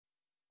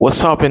What's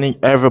happening,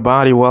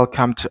 everybody?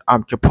 Welcome to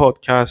Amka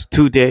Podcast.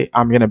 Today,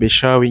 I'm going to be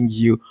showing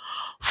you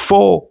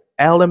 4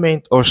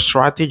 elements or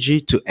strategy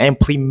to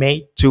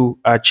implement to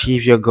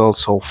achieve your goal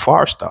so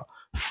faster.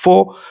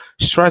 4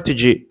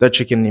 strategy that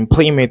you can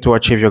implement to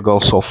achieve your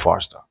goal so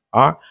faster.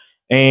 All right?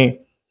 And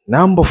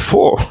number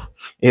 4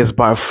 is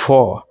by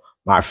far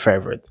my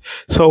favorite.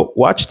 So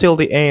watch till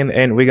the end,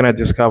 and we're going to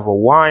discover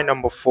why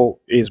number 4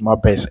 is my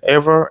best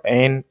ever,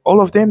 and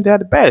all of them, they're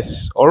the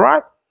best. All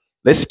right?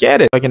 Let's get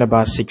it. Talking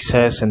about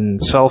success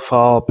and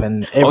self-help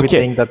and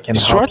everything that can help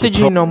you.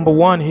 Strategy number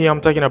 1 here,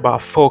 I'm talking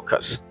about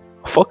focus.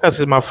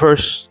 Focus is my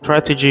first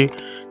strategy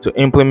to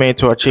implement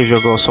to achieve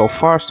your goal so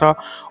faster,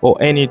 or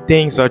any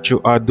things that you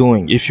are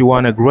doing. If you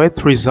want a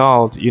great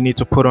result, you need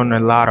to put on a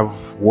lot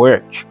of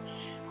work.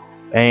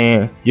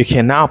 And you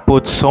cannot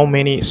put so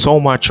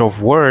much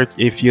of work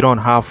if you don't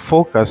have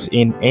focus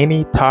in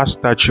any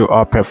task that you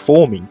are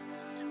performing.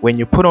 When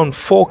you put on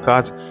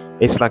focus,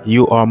 it's like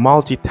you are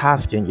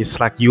multitasking. It's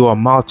like you are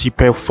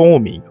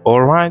multi-performing.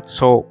 All right.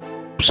 So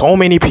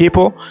many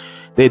people,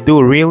 they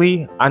do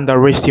really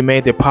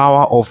underestimate the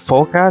power of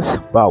focus.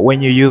 But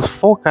when you use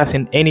focus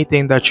in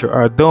anything that you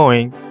are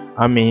doing,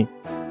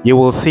 you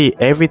will see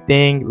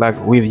everything,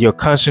 like with your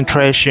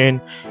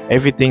concentration,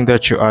 everything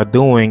that you are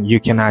doing,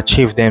 you can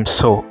achieve them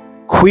so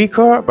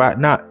quicker, but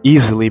not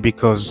easily,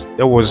 because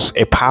there was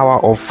a power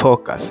of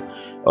focus.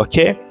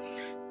 Okay.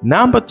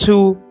 Number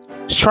 2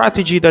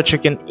 strategy that you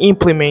can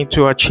implement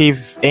to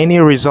achieve any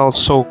results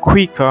so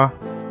quicker,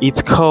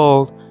 it's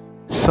called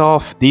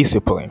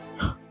self-discipline.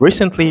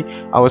 Recently,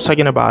 I was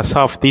talking about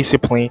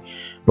self-discipline,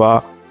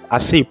 but I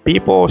see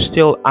people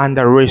still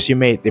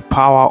underestimate the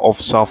power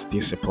of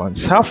self-discipline.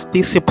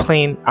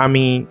 Self-discipline,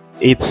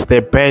 it's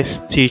the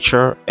best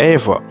teacher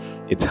ever.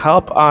 It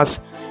helps us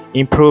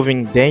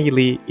improving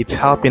daily. It's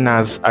helping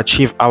us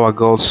achieve our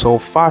goals so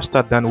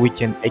faster than we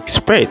can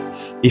expect.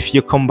 If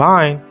you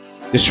combine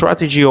the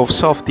strategy of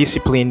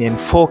self-discipline and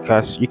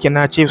focus, you can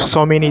achieve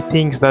so many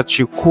things that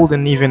you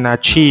couldn't even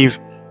achieve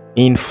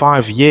in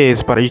 5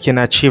 years, but you can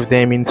achieve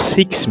them in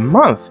 6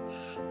 months.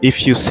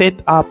 If you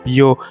set up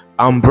your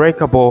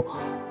unbreakable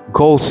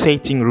goal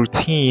setting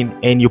routine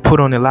and you put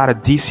on a lot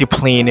of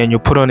discipline and you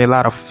put on a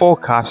lot of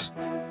focus,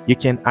 you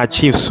can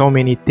achieve so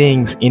many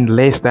things in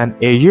less than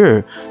a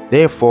year.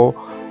 Therefore,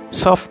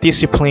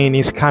 self-discipline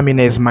is coming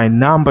as my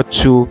number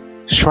 2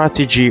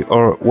 strategy,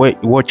 or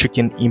what you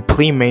can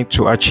implement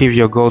to achieve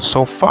your goals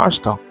so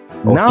faster.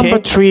 Okay. Number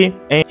 3,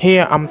 and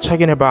here I'm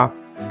talking about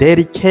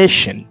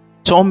dedication.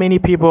 So many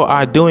people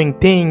are doing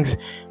things,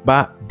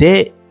 but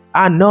there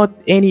are not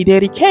any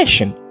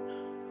dedication.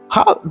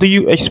 How do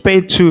you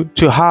expect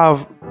to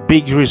have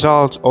big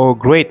results or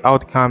great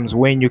outcomes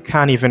when you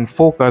can't even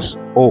focus,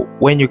 or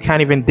when you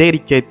can't even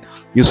dedicate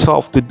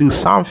yourself to do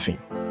something?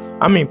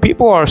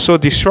 People are so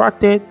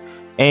distracted,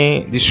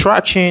 and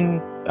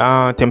distraction,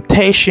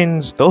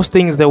 temptations, those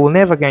things that will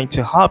never going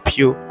to help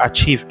you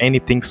achieve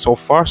anything so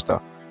faster.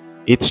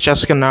 It's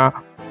just gonna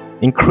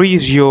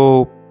increase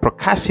your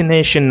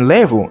procrastination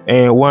level,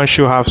 and once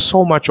you have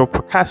so much of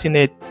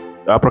procrastination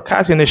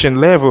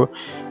level,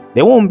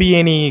 there won't be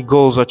any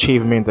goals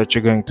achievement that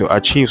you're going to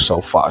achieve so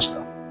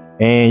faster,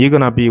 and you're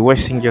gonna be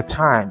wasting your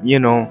time.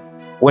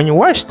 When you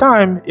waste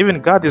time,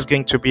 even God is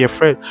going to be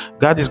afraid.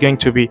 God is going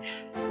to be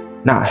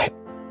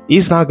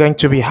he's not going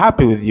to be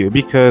happy with you,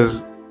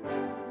 because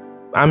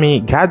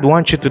God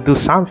wants you to do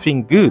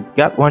something good.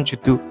 God wants you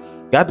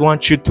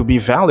to be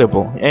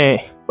valuable. And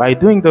by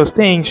doing those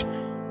things,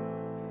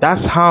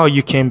 that's how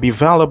you can be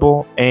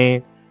valuable,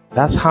 and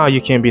that's how you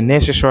can be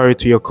necessary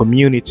to your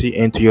community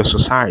and to your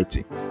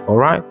society. All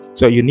right.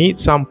 So you need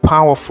some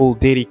powerful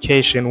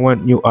dedication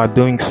when you are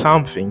doing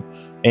something,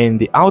 and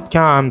the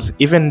outcomes,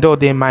 even though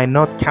they might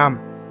not come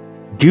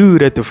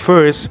good at the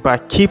first,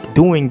 but keep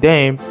doing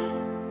them,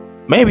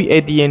 maybe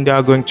at the end they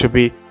are going to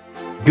be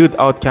good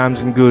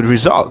outcomes and good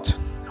results.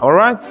 All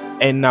right.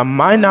 And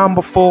my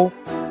number 4,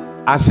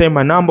 I say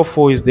my number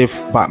 4 is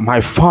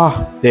by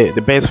far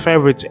the best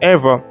favorite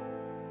ever.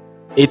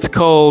 It's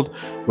called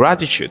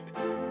gratitude.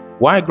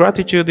 Why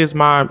gratitude is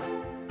my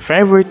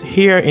favorite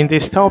here in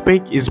this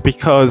topic is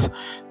because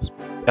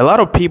a lot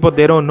of people,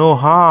 they don't know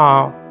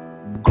how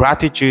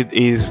gratitude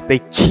is the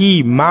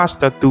key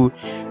master to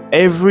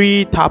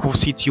every type of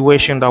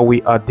situation that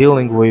we are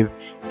dealing with,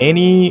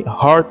 any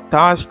hard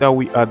task that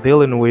we are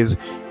dealing with.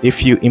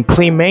 If you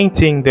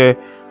implementing the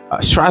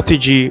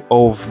strategy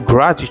of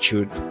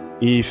gratitude,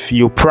 if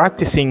you're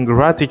practicing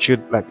gratitude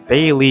like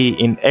daily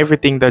in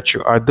everything that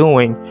you are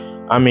doing,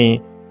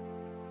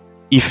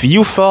 if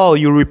you fail,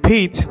 you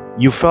repeat,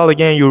 you fail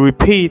again, you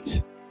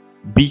repeat,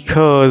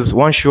 because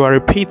once you are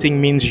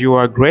repeating means you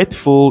are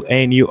grateful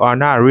and you are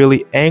not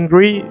really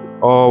angry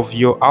of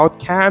your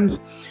outcomes.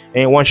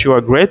 And once you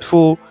are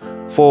grateful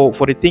for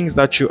the things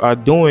that you are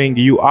doing,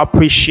 you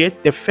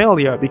appreciate the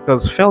failure,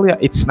 because failure,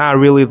 it's not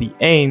really the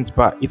end,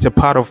 but it's a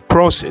part of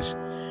process.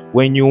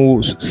 When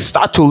you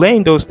start to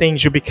learn those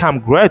things, you become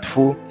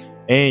grateful,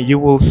 and you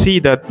will see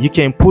that you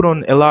can put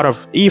on a lot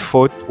of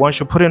effort.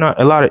 Once you put in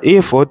a lot of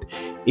effort,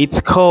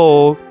 it's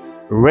called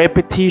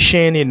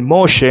repetition in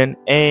motion,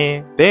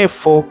 and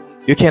therefore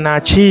you can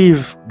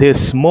achieve the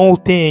small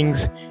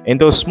things,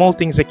 and those small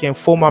things that can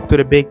form up to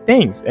the big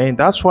things. And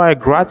that's why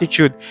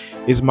gratitude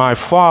is my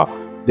far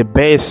the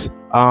best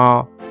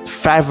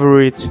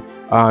favorite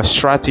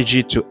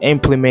strategy to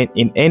implement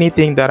in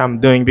anything that I'm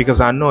doing, because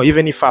I know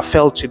even if I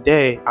fail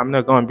today, I'm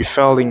not going to be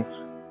failing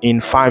in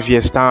 5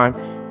 years time,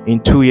 in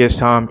 2 years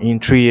time, in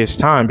 3 years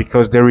time,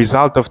 because the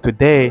result of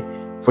today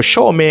for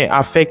sure may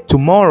affect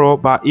tomorrow.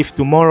 But if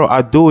tomorrow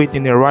I do it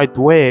in the right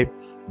way,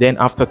 then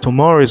after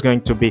tomorrow is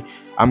going to be,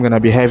 I'm going to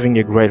be having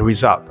a great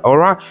result. All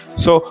right,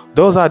 so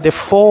those are the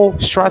 4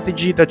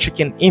 strategies that you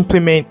can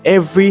implement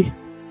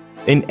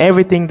in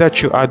everything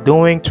that you are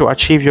doing to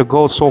achieve your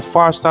goals so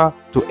faster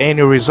to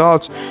any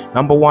results.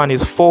 Number 1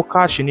 is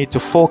focus. You need to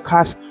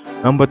focus.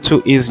 Number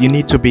 2 is you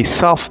need to be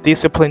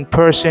self-disciplined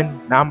person.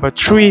 Number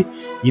 3,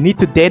 you need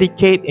to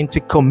dedicate and to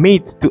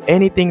commit to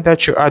anything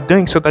that you are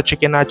doing so that you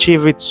can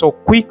achieve it so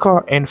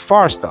quicker and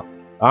faster.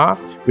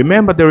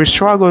 Remember, there is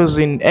struggles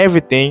in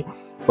everything,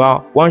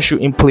 but once you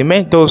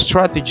implement those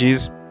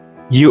strategies,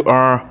 you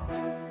are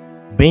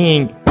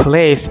being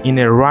placed in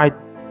the right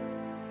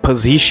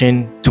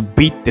position to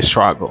beat the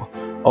struggle.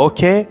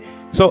 Okay,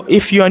 so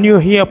if you are new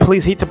here,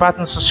 please hit the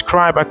button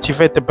subscribe,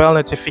 activate the bell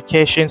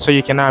notification so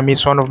you cannot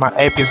miss one of my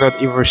episodes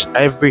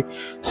every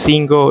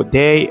single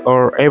day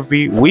or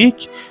every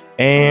week.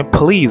 And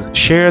please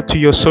share to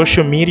your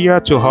social media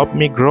to help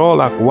me grow,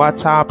 like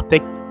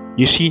WhatsApp.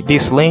 You see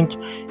this link,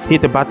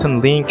 hit the button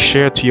link,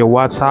 share to your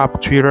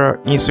WhatsApp, Twitter,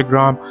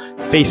 Instagram,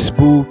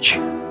 Facebook.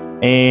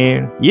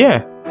 And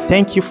yeah,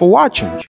 thank you for watching.